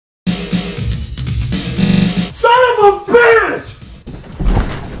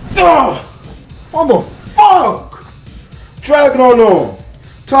Motherfuck! DRAGONUNKNOWN.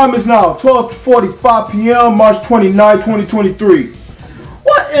 Time is now 12:45 p.m. March 29, 2023.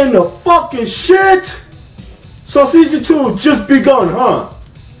 What in the fucking shit? So season 2 just begun, huh?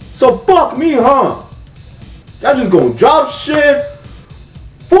 So fuck me, huh? Y'all just gonna drop shit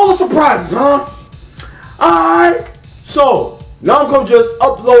full of surprises, huh? Alright. So now I'm gonna just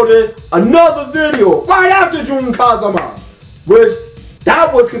upload another video right after Jun Kazama, which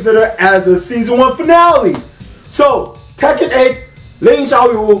that was considered as a season 1 finale. So Tekken 8 Ling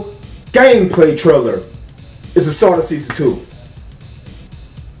Xiaoyu gameplay trailer is the start of season 2.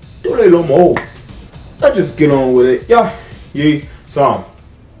 Do they little more? Let's just get on with it. Yeah, ye song.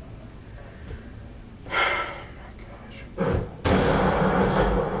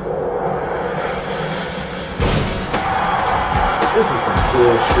 This is some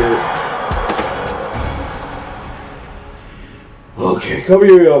bullshit. Okay, cover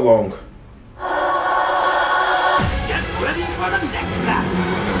your ear long. Get ready for the next battle.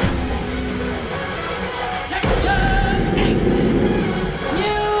 Tekken 8.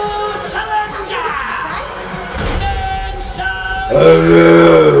 New challenger. Ling Xiaoyu. Hello.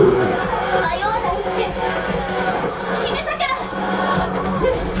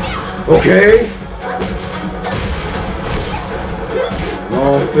 Okay.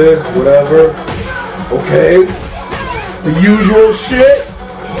 Long fist, whatever. Okay. The usual shit.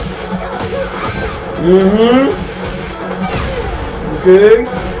 Okay.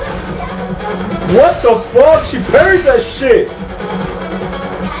 What the fuck? She parried that shit.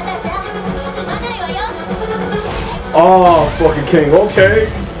 Oh, fucking king. Okay.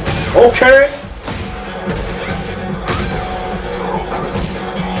 Okay.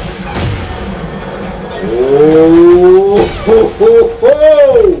 Oh, ho, ho, ho.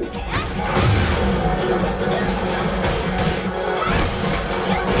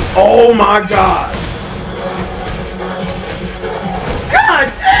 Oh my god. God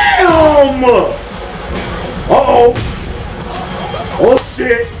damn. Uh-oh. Oh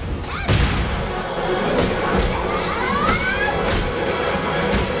shit.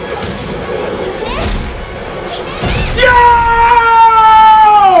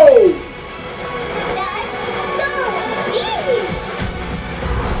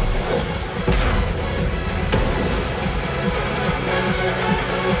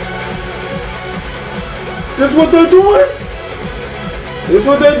 This what they're doing? This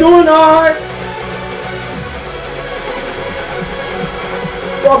what they're doing, alright?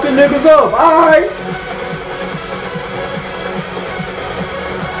 Fucking niggas up, alright?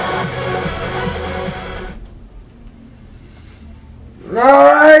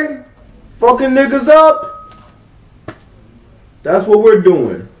 Alright? Fucking niggas up? That's what we're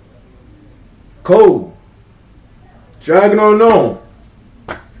doing. Cold. DRAGONUNKNOWN.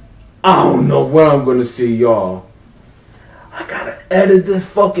 I don't know where I'm gonna see y'all. I gotta edit this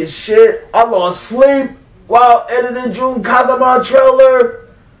fucking shit. I lost sleep while editing Jun Kazama trailer.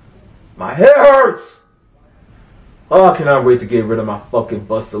 My head hurts. Oh, I cannot wait to get rid of my fucking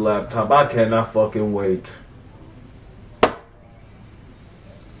busted laptop. I cannot fucking wait.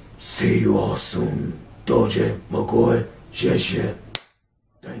 See you all soon. Doje, Magoy, Sheshe.